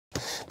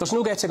There's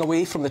no getting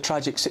away from the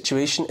tragic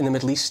situation in the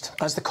Middle East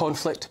as the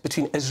conflict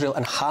between Israel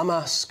and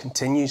Hamas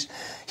continues.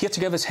 Here to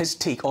give us his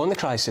take on the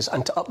crisis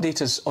and to update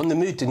us on the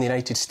mood in the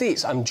United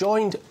States, I'm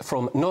joined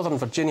from Northern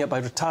Virginia by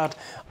retired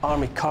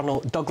Army Colonel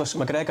Douglas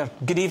Macgregor.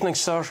 Good evening,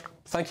 sir.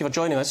 Thank you for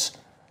joining us.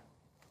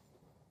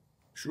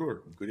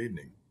 Sure. Good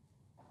evening.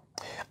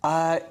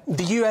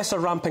 The US are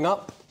ramping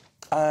up.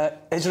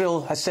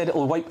 Israel has said it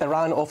will wipe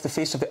Iran off the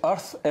face of the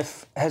earth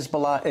if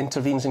Hezbollah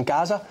intervenes in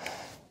Gaza.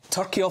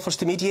 Turkey offers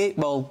to mediate.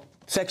 Well,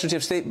 Secretary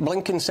of State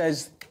Blinken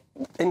says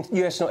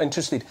US not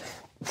interested.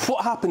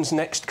 What happens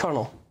next,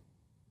 Colonel?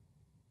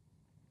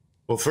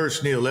 Well,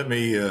 first, Neil, let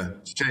me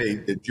say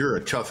that you're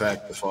a tough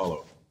act to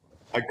follow.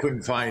 I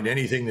couldn't find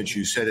anything that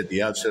you said at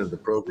the outset of the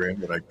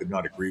program that I could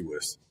not agree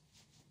with.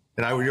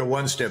 And I would go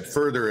one step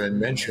further and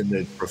mention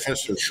that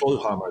Professor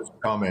Schulhammer's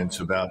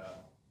comments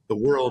about the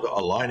world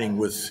aligning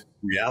with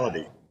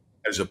reality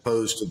as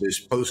opposed to this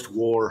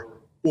post-war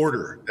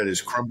order that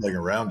is crumbling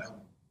around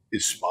it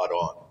is spot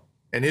on.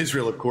 And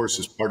Israel, of course,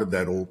 is part of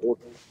that old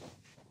order.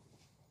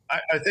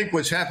 I think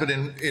what's happened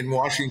in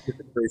Washington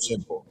is very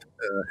simple.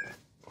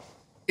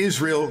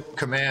 Israel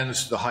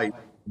commands the hype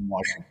in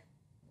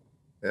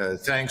Washington.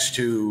 Thanks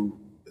to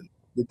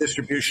the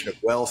distribution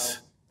of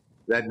wealth,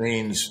 that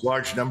means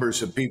large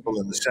numbers of people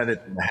in the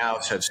Senate and the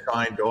House have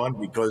signed on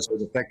because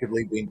they're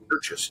effectively being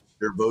purchased.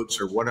 Their votes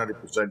are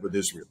 100% with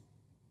Israel.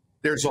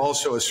 There's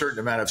also a certain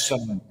amount of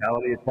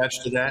sentimentality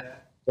attached to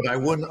that, but I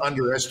wouldn't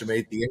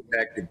underestimate the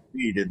impact of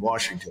greed in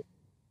Washington.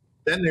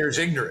 Then there's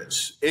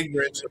ignorance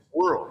of the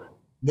world,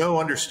 no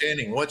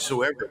understanding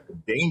whatsoever of the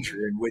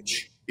danger in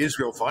which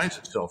Israel finds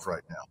itself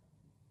right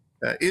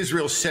now.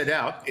 Israel set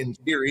out, in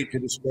theory, to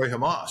destroy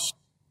Hamas.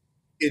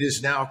 It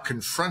is now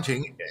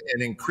confronting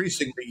an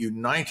increasingly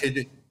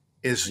united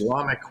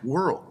Islamic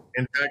world.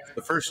 In fact, for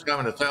the first time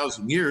in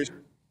 1,000 years,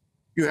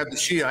 you have the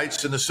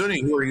Shiites and the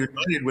Sunni who are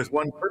united with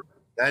one purpose,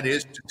 that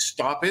is to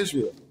stop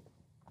Israel,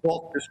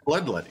 halt this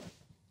bloodletting,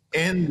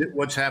 end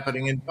what's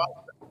happening in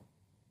Gaza.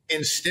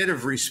 Instead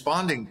of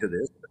responding to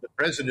this, the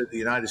President of the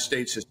United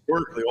States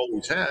historically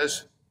always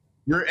has,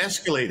 you're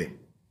escalating.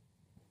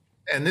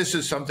 And this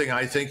is something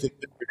I think that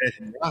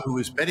Mr.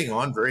 Netanyahu is betting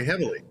on very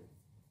heavily,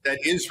 that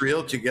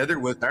Israel, together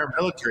with our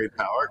military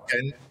power,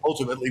 can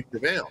ultimately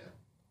prevail.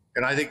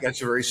 And I think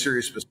that's a very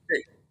serious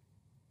mistake.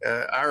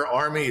 Our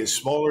army is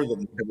smaller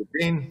than it's ever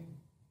been.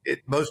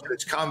 Most of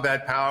its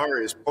combat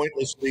power is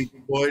pointlessly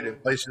deployed in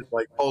places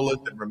like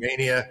Poland and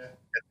Romania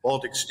and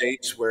Baltic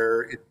states,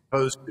 where it's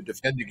supposed to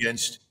defend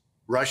against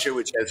Russia,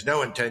 which has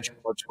no intention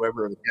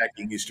whatsoever of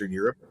attacking Eastern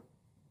Europe.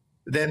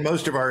 Then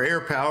most of our air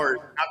power is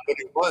not what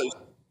it was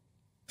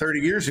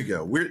 30 years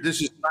ago.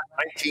 This is not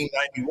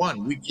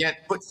 1991. We can't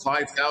put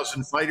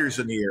 5,000 fighters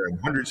in the air and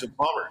hundreds of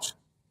bombers.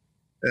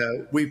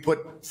 We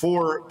put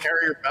 4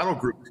 carrier battle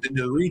groups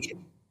into the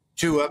region,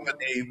 2 up in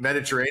the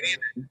Mediterranean,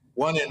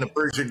 1 in the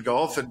Persian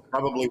Gulf, and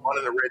probably 1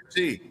 in the Red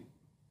Sea.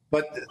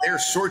 But their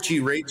sortie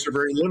rates are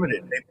very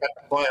limited. They've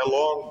got to fly a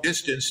long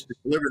distance to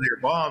deliver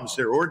their bombs,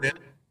 their ordnance,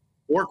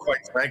 or quite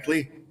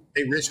frankly,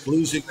 they risk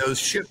losing those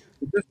ships.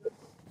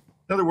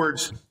 In other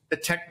words, the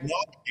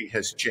technology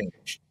has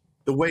changed.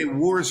 The way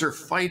wars are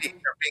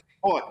being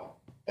fought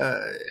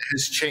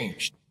has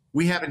changed.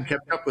 We haven't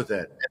kept up with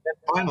that. And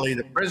then finally,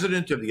 the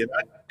President of the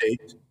United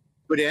States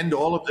could end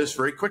all of this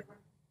very quickly.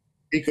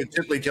 He could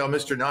simply tell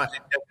Mr.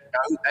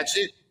 Netanyahu, that's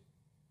it.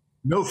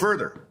 No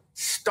further.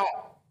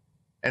 Stop.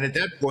 And at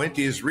that point,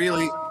 the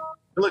Israeli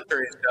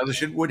military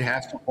establishment would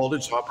have to hold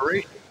its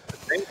operation. At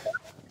the same time,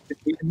 it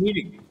could be a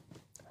meeting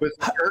with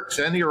the Turks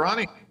and the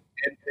Iranians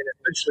and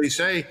essentially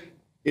say,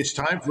 it's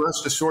time for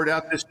us to sort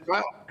out this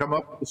trial, come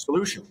up with a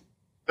solution.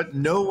 But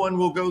no one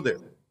will go there.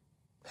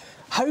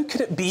 How could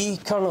it be,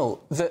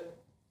 Colonel, that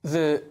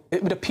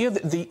it would appear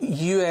that the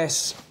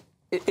US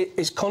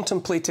is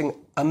contemplating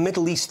a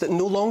Middle East that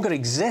no longer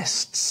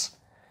exists,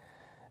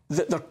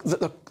 that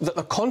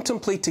they're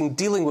contemplating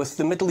dealing with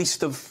the Middle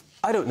East of,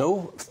 I don't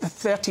know,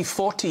 30,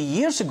 40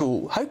 years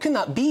ago? How can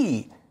that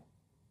be?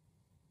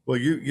 Well,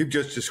 you've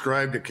just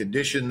described a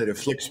condition that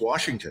afflicts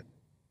Washington.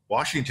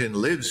 Washington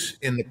lives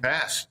in the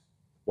past.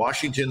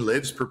 Washington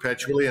lives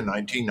perpetually in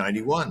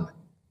 1991.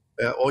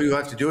 All you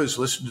have to do is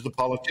listen to the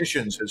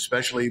politicians,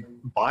 especially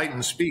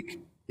Biden,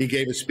 speak. He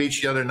gave a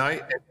speech the other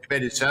night and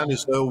made it sound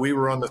as though we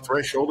were on the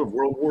threshold of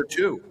World War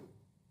II.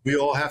 We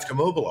all have to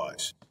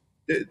mobilize.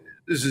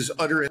 This is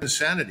utter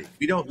insanity.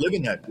 We don't live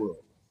in that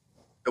world.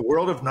 The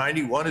world of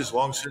 91 is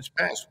long since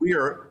past. We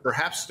are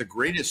perhaps the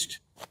greatest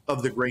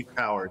of the great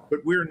powers, but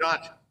we're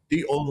not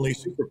the only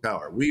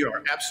superpower. We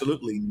are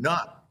absolutely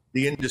not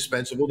the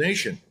indispensable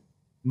nation.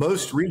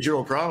 Most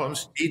regional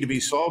problems need to be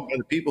solved by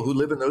the people who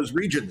live in those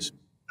regions,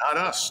 not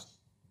us.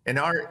 And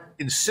our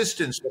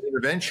insistence on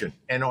intervention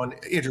and on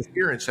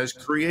interference has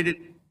created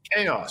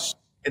chaos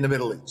in the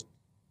Middle East.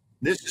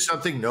 This is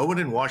something no one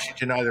in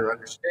Washington either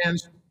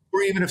understands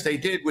or, even if they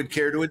did, would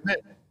care to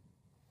admit.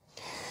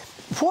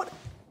 What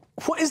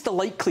is the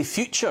likely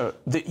future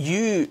that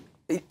you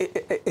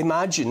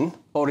imagine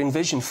or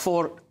envision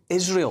for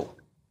Israel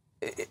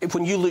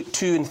when you look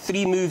 2 and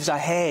 3 moves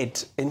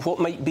ahead in what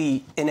might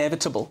be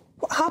inevitable,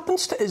 what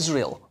happens to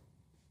Israel?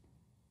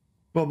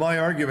 Well, my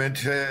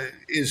argument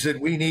is that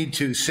we need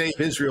to save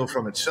Israel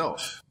from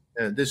itself.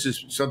 This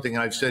is something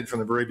I've said from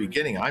the very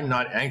beginning. I'm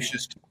not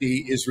anxious to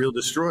see Israel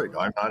destroyed.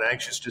 I'm not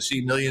anxious to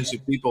see millions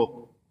of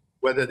people,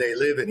 whether they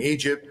live in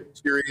Egypt,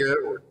 Syria,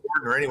 or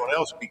Jordan, or anyone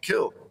else, be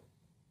killed.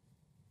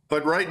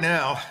 But right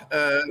now,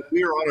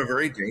 we are on a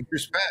very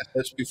dangerous path,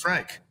 let's be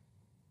frank.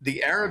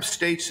 The Arab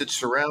states that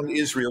surround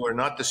Israel are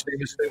not the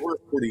same as they were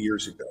 40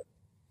 years ago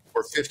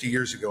or 50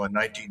 years ago in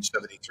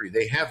 1973.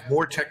 They have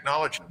more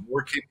technology,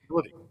 more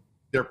capability.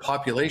 Their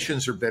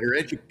populations are better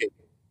educated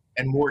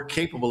and more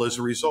capable as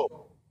a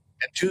result.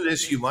 And to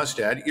this, you must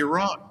add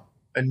Iran,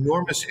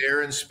 enormous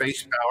air and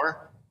space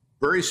power,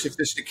 very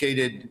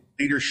sophisticated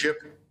leadership,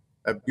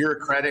 a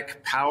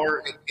bureaucratic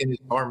power in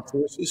its armed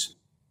forces.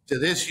 To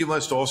this, you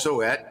must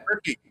also add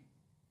Turkey.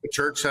 The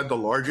Turks have the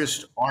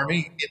largest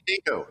army in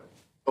NATO,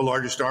 the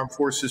largest armed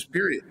forces,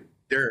 period.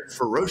 They're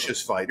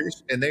ferocious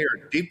fighters, and they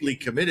are deeply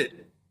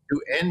committed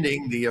to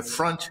ending the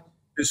affront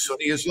to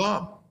Sunni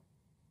Islam.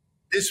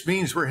 This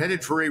means we're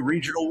headed for a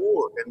regional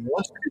war, and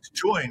once it's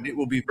joined, it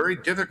will be very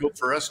difficult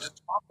for us to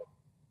stop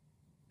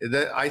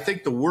it. I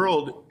think the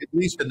world, at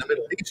least in the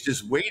Middle East,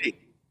 is waiting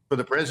for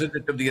the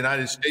President of the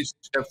United States to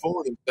step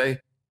forward and say,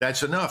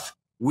 that's enough.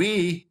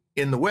 We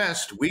in the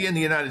West, we in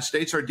the United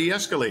States are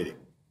de-escalating.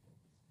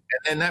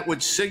 And that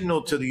would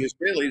signal to the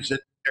Israelis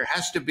that there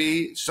has to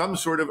be some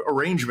sort of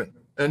arrangement,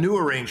 a new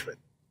arrangement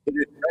that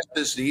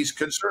addresses these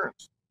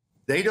concerns.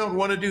 They don't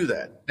want to do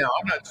that. Now,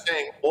 I'm not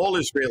saying all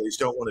Israelis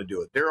don't want to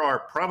do it. There are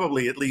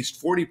probably at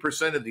least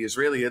 40% of the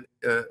Israeli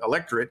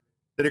electorate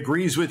that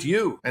agrees with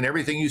you and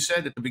everything you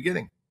said at the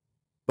beginning.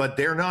 But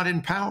they're not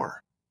in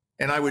power.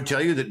 And I would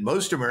tell you that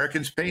most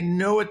Americans pay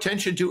no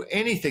attention to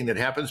anything that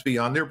happens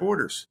beyond their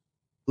borders,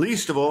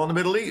 least of all in the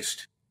Middle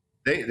East.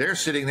 They're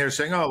sitting there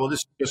saying, oh, well, this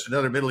is just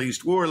another Middle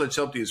East war. Let's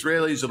help the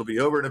Israelis. It'll be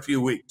over in a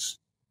few weeks.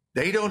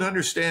 They don't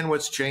understand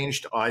what's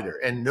changed either,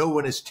 and no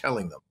one is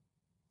telling them.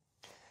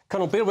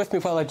 Colonel, bear with me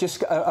while I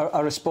just get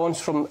a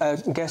response from a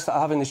guest that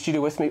I have in the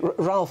studio with me.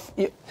 Ralph,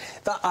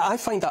 I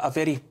find that a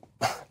very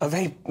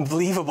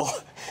believable,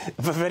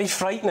 a very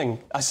frightening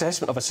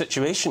assessment of a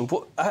situation.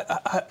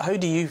 How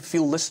do you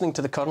feel listening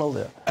to the Colonel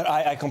there?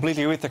 I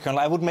completely agree with the Colonel.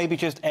 I would maybe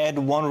just add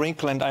one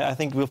wrinkle, and I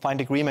think we'll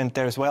find agreement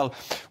there as well,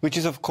 which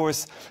is, of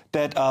course,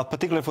 that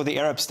particularly for the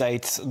Arab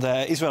states,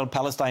 the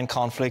Israel-Palestine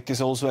conflict is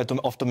also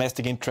of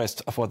domestic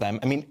interest for them.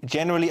 I mean,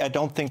 generally, I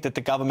don't think that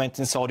the government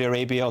in Saudi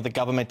Arabia or the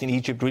government in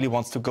Egypt really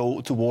wants to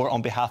go to war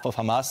on behalf of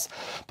Hamas.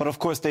 But, of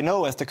course, they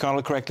know, as the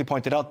Colonel correctly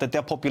pointed out, that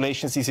their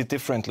population sees it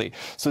differently.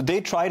 So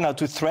they try now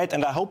to threat,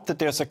 and I hope that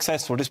they're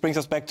successful. This brings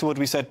us back to what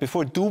we said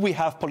before. Do we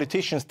have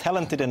politicians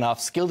talented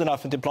enough, skilled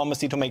enough in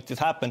diplomacy to make this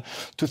happen,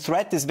 to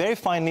thread this very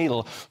fine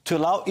needle, to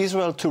allow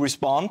Israel to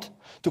respond,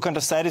 to kind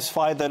of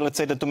satisfy the, let's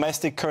say, the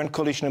domestic current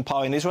coalition in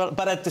power in Israel,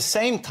 but at the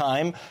same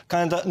time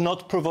kind of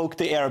not provoke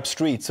the Arab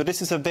street. So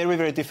this is a very,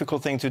 very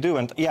difficult thing to do.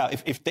 And yeah,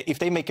 if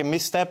they make a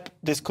misstep,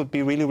 this could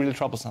be really, really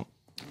troublesome.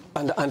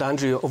 And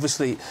Andrew,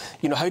 obviously,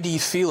 you know, how do you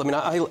feel? I mean,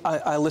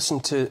 I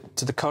listened to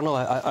the Colonel,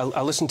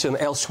 I listened to him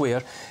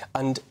elsewhere,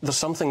 and there's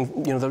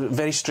something, you know, they're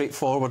very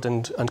straightforward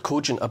and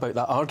cogent about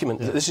that argument.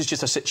 Yeah. That this is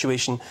just a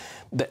situation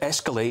that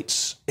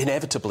escalates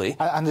inevitably.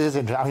 And it is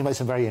interesting. I mean, he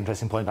makes a very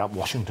interesting point about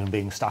Washington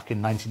being stuck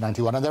in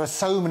 1991, and there are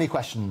so many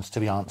questions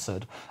to be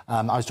answered.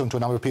 I was talking to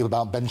a number of people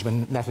about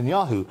Benjamin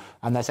Netanyahu,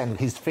 and they're saying that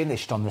he's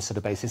finished on this sort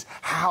of basis.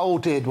 How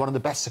did one of the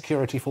best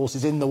security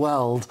forces in the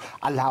world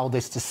allow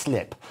this to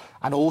slip?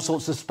 And all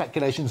sorts of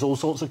speculations, all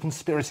sorts of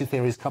conspiracy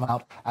theories come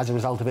out as a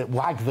result of it.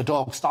 Wag the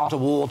dog, start a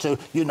war to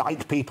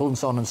unite people, and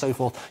so on and so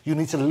forth. You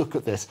need to look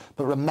at this,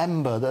 but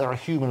remember that there are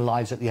human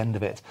lives at the end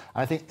of it.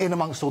 And I think in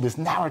amongst all this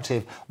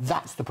narrative,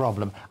 that's the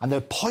problem. And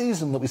the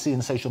poison that we see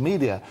in social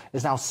media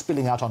is now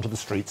spilling out onto the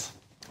streets.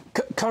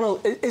 Colonel,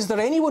 is there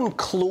anyone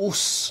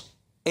close,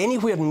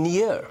 anywhere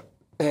near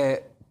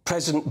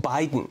President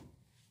Biden,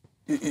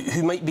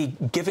 who might be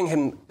giving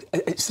him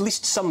at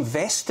least some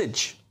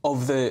vestige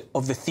of the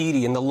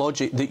theory and the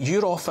logic that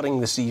you're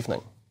offering this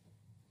evening?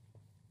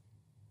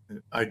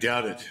 I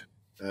doubt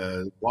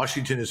it.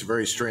 Washington is a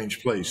very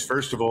strange place.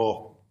 First of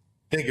all,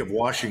 think of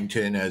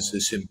Washington as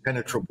this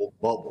impenetrable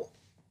bubble.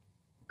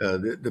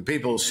 The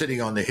people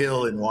sitting on the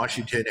Hill in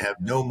Washington have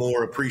no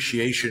more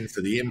appreciation for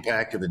the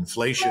impact of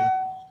inflation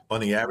on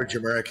the average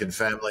American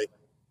family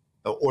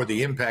or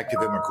the impact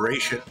of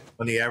immigration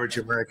on the average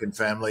American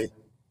family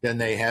than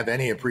they have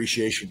any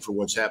appreciation for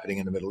what's happening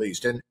in the Middle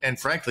East. And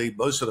frankly,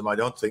 most of them, I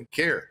don't think,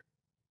 care.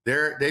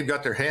 They've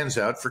got their hands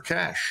out for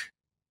cash.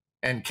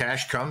 And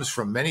cash comes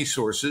from many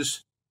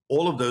sources.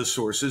 All of those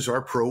sources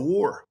are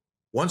pro-war.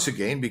 Once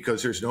again,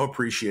 because there's no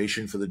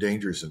appreciation for the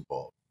dangers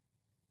involved.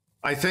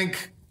 I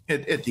think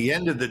at the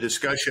end of the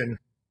discussion,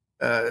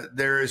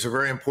 there is a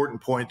very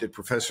important point that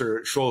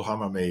Professor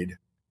Scholhammer made,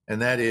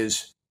 and that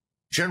is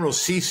General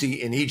Sisi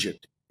in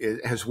Egypt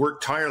has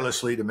worked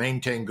tirelessly to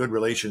maintain good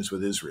relations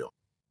with Israel.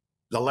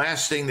 The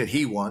last thing that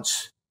he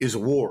wants is a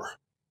war.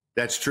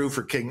 That's true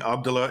for King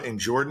Abdullah in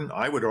Jordan.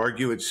 I would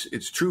argue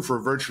it's true for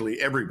virtually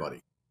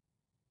everybody.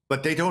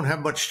 But they don't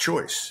have much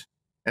choice.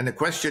 And the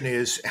question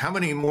is, how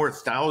many more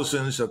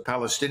thousands of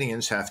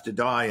Palestinians have to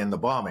die in the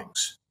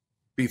bombings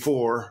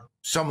before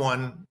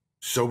someone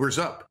sobers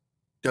up?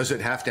 Does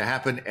it have to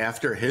happen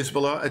after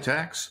Hezbollah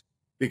attacks?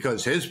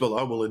 Because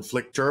Hezbollah will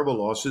inflict terrible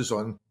losses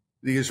on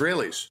the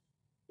Israelis.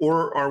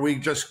 Or are we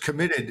just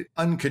committed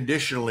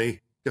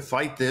unconditionally to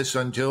fight this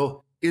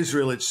until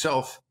Israel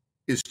itself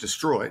is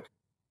destroyed?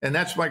 And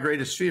that's my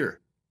greatest fear,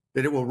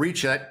 that it will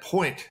reach that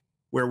point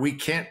where we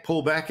can't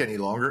pull back any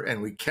longer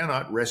and we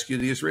cannot rescue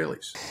the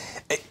Israelis.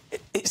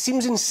 It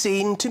seems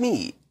insane to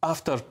me,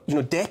 after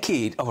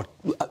decade or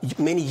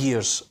many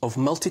years of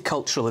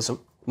multiculturalism,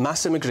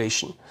 mass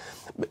immigration,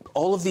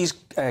 all of these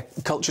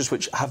cultures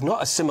which have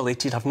not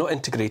assimilated, have not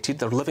integrated,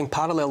 they're living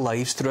parallel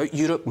lives throughout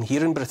Europe and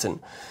here in Britain,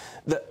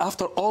 that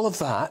after all of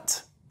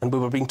that, and we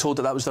were being told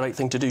that that was the right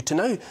thing to do, to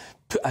now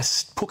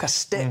poke a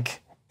stick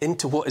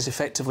into what is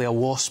effectively a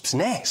wasp's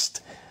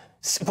nest.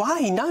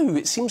 Why now?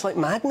 It seems like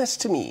madness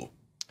to me.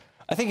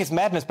 I think it's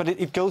madness, but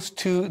it goes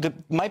to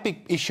my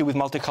big issue with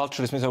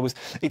multiculturalism is always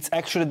it's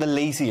actually the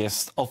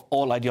laziest of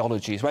all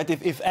ideologies, right?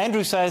 If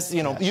Andrew says,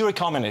 you're a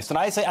communist, and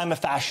I say I'm a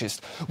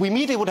fascist, we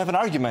immediately would have an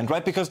argument,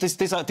 right? Because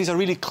these are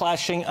really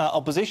clashing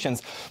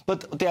oppositions.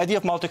 But the idea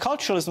of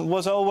multiculturalism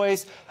was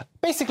always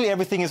basically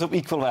everything is of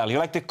equal value.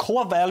 Like the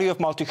core value of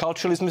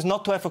multiculturalism is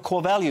not to have a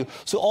core value.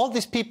 So all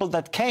these people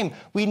that came,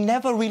 we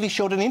never really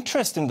showed an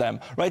interest in them,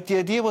 right? The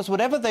idea was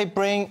whatever they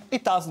bring,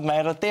 it doesn't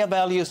matter. Their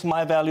values,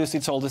 my values,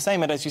 it's all the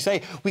same. And as you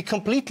say, we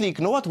completely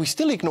ignored, we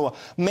still ignore.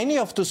 Many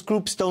of those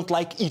groups don't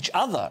like each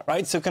other,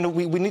 right? So kind of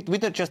we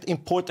don't just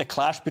import a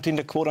clash between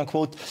the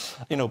quote-unquote,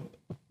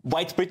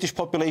 white British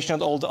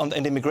population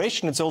and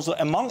immigration. It's also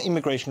among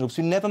immigration groups.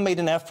 We never made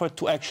an effort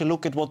to actually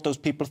look at what those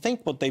people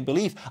think, what they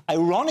believe.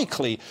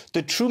 Ironically,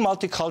 the true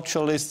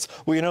multiculturalists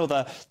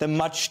were, the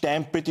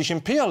much-stamped British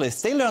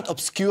imperialists. They learned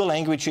obscure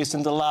languages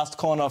in the last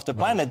corner of the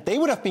planet. They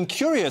would have been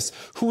curious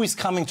who is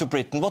coming to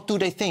Britain. What do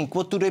they think?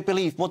 What do they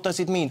believe? What does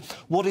it mean?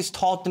 What is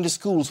taught in the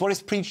schools? What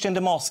is preached in the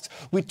mosques?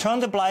 We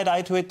turned a blind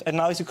eye to it, and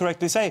now, as you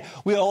correctly say,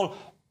 we are all,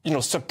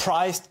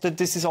 surprised that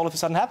this is all of a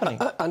sudden happening.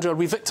 Andrew, are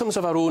we victims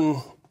of our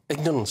own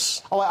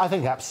ignorance? Oh, I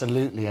think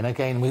absolutely. And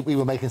again, we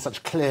were making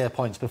such clear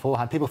points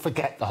beforehand. People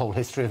forget the whole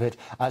history of it.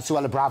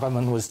 Suella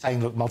Braverman was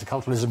saying, look,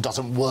 multiculturalism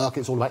doesn't work.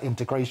 It's all about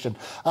integration.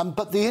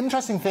 But the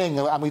interesting thing,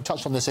 and we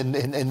touched on this in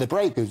the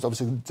break, because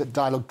obviously the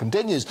dialogue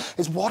continues,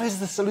 is what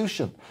is the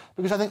solution?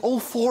 Because I think all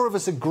four of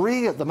us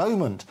agree at the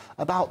moment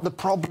about the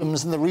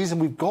problems and the reason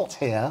we've got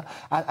here.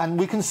 And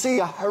we can see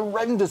a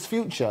horrendous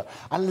future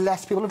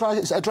unless people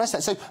address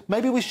that. So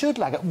maybe we should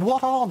lag it.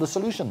 What are the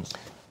solutions?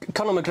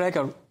 Colonel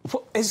Macgregor,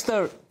 is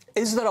there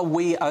a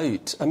way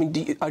out? I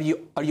mean, are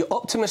you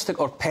optimistic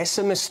or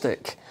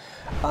pessimistic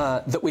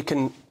that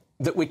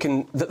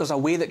there's a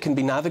way that can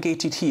be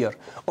navigated here,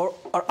 or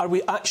are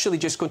we actually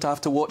just going to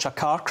have to watch a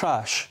car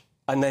crash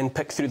and then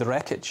pick through the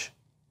wreckage?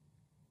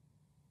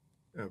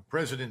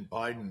 President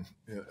Biden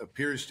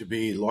appears to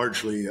be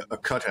largely a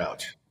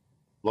cutout,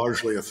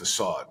 largely a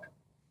facade.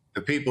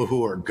 The people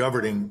who are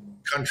governing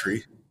the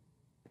country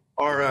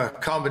are a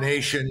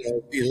combination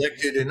of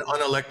elected and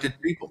unelected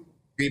people.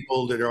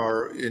 People that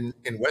are, in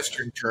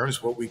Western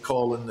terms, what we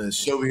call in the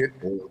Soviet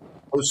or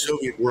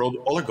post-Soviet world,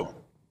 oligarchs.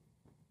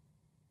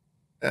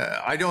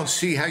 I don't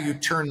see how you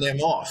turn them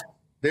off.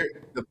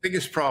 The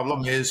biggest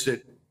problem is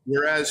that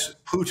whereas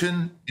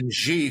Putin and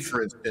Xi,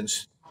 for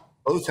instance,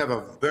 both have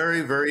a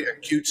very, very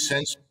acute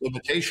sense of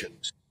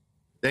limitations.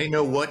 They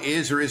know what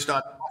is or is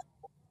not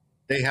possible.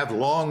 They have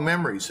long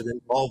memories that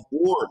involve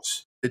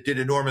wars that did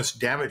enormous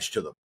damage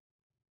to them.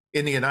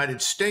 In the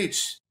United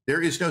States,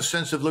 there is no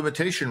sense of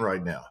limitation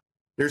right now.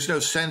 There's no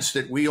sense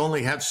that we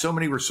only have so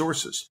many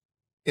resources.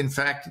 In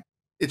fact,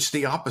 it's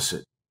the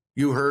opposite.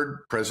 You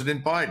heard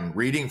President Biden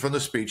reading from the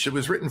speech that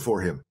was written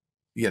for him.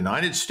 The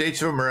United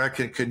States of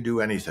America can do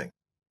anything.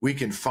 We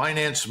can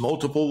finance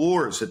multiple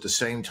wars at the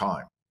same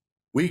time.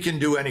 We can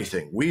do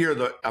anything. We are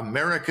the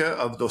America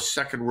of the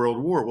Second World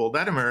War. Well,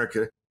 that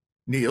America,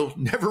 Neil,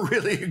 never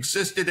really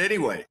existed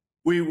anyway.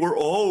 We were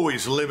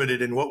always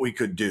limited in what we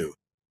could do.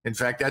 In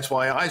fact, that's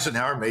why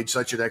Eisenhower made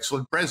such an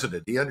excellent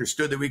president. He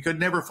understood that we could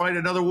never fight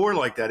another war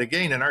like that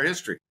again in our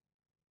history.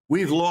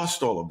 We've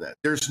lost all of that.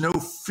 There's no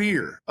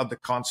fear of the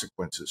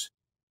consequences.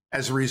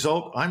 As a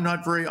result, I'm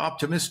not very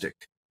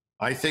optimistic.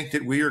 I think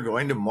that we are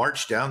going to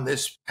march down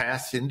this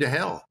path into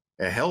hell,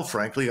 a hell,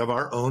 frankly, of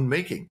our own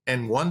making,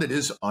 and one that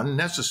is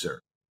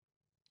unnecessary.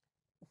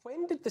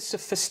 When did the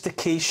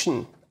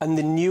sophistication and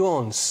the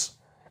nuance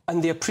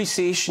and the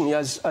appreciation,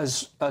 as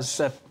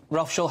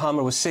Ralph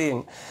Schillhammer was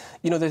saying,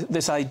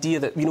 this idea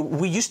that,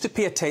 we used to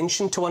pay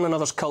attention to one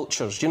another's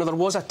cultures. There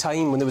was a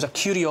time when there was a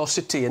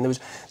curiosity and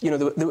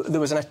there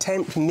was an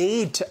attempt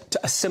made to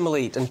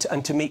assimilate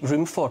and to make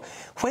room for.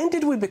 When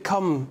did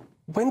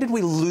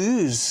we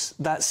lose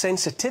that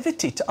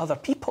sensitivity to other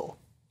people?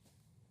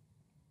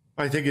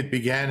 I think it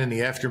began in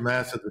the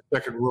aftermath of the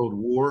Second World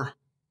War,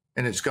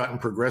 and it's gotten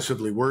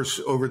progressively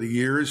worse over the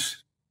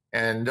years.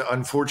 And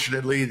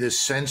unfortunately, this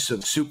sense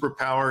of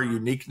superpower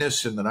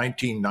uniqueness in the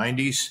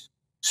 1990s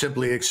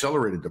simply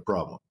accelerated the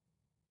problem.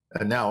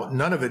 And now,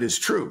 none of it is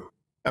true.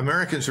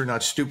 Americans are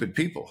not stupid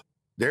people.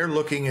 They're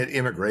looking at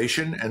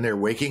immigration and they're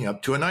waking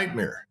up to a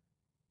nightmare.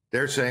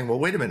 They're saying, well,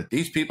 wait a minute,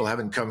 these people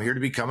haven't come here to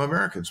become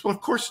Americans. Well,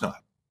 of course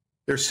not.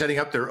 They're setting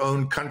up their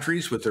own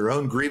countries with their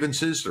own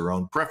grievances, their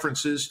own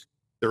preferences,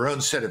 their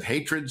own set of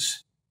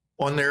hatreds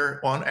on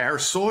our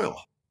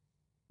soil.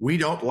 We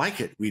don't like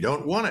it. We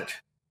don't want it.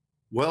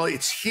 Well,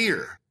 it's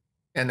here.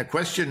 And the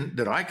question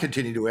that I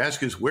continue to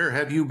ask is, where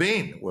have you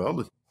been? Well,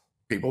 the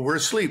people were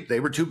asleep. They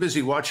were too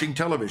busy watching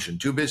television,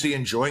 too busy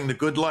enjoying the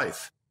good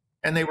life.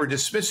 And they were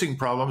dismissing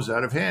problems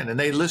out of hand. And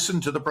they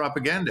listened to the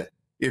propaganda.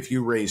 If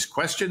you raise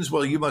questions,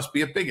 well, you must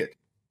be a bigot.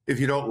 If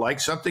you don't like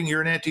something,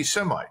 you're an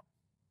anti-Semite.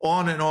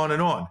 On and on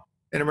and on.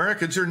 And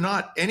Americans are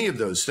not any of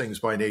those things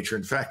by nature.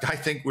 In fact, I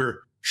think we're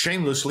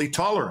shamelessly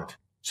tolerant,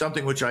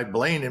 something which I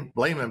blame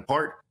in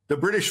part the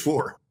British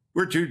for.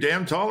 We're too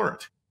damn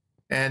tolerant.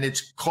 And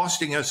it's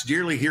costing us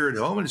dearly here at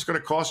home, and it's going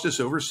to cost us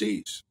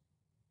overseas.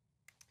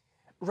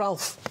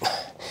 Ralph,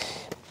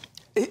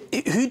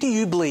 who do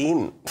you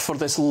blame for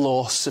this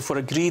loss, if we're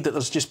agreed that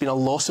there's just been a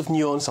loss of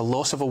nuance, a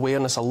loss of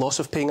awareness, a loss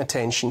of paying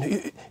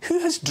attention? Who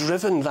has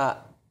driven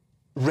that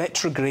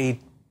retrograde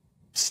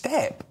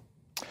step?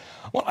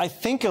 Well, I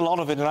think a lot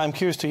of it, and I'm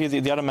curious to hear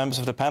the other members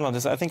of the panel on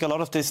this, I think a lot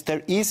of this,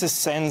 there is a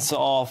sense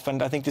of,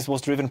 and I think this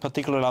was driven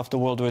particularly after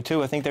World War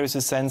II, I think there is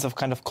a sense of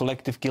kind of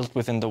collective guilt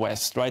within the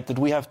West, right? That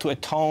we have to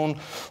atone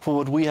for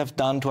what we have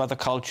done to other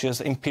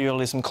cultures,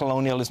 imperialism,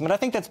 colonialism. And I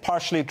think that's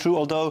partially true,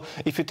 although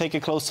if you take a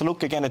closer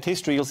look again at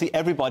history, you'll see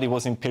everybody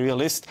was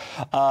imperialist.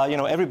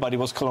 Everybody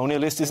was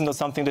colonialist. Isn't that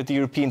something that the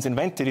Europeans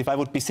invented? If I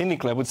would be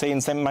cynical, I would say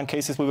in some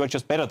cases we were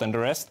just better than the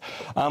rest.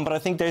 But I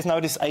think there's now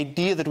this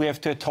idea that we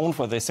have to atone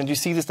for this. And you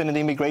see this then in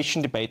the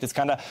immigration debate. It's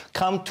kind of,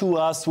 come to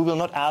us, we will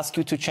not ask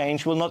you to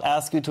change, we will not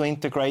ask you to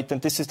integrate, and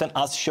this is then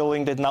us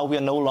showing that now we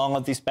are no longer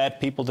these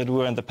bad people that we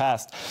were in the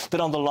past. That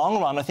on the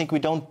long run, I think we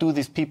don't do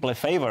these people a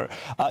favor.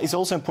 It's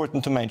also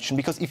important to mention,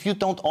 because if you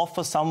don't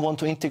offer someone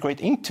to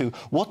integrate into,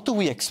 what do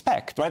we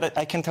expect, right?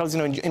 I can tell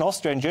you, in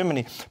Austria and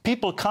Germany,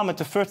 people come and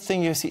the first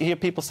thing you hear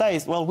people say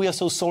is, well, we are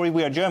so sorry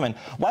we are German.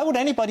 Why would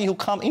anybody who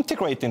come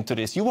integrate into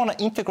this? You want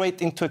to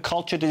integrate into a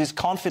culture that is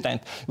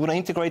confident. You want to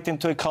integrate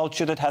into a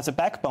culture that has a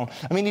backbone.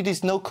 I mean, it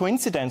is no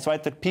coincidence,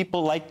 right, that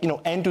people like,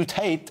 Andrew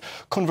Tate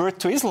convert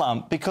to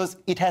Islam because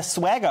it has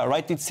swagger,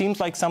 right? It seems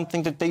like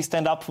something that they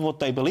stand up for what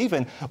they believe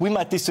in. We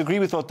might disagree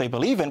with what they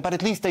believe in, but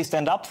at least they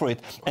stand up for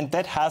it. And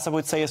that has, I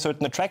would say, a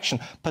certain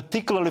attraction,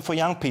 particularly for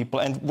young people.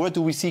 And where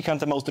do we see kind of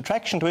the most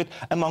attraction to it?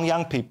 Among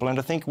young people. And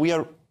I think we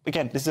are,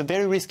 again, this is a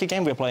very risky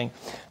game we're playing.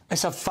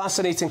 It's a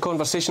fascinating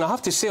conversation. I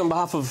have to say, on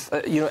behalf of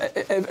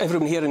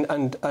everyone here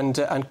and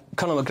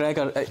Colonel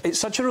Macgregor, it's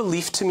such a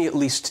relief to me, at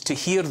least, to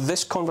hear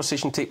this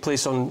conversation take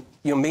place on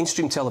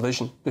mainstream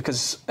television,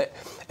 because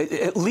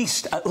at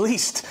least,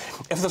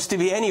 if there's to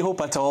be any hope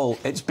at all,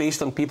 it's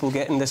based on people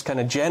getting this kind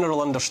of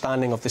general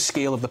understanding of the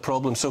scale of the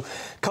problem. So,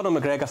 Colonel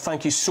Macgregor,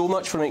 thank you so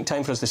much for making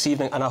time for us this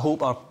evening, and I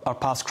hope our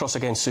paths cross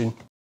again soon.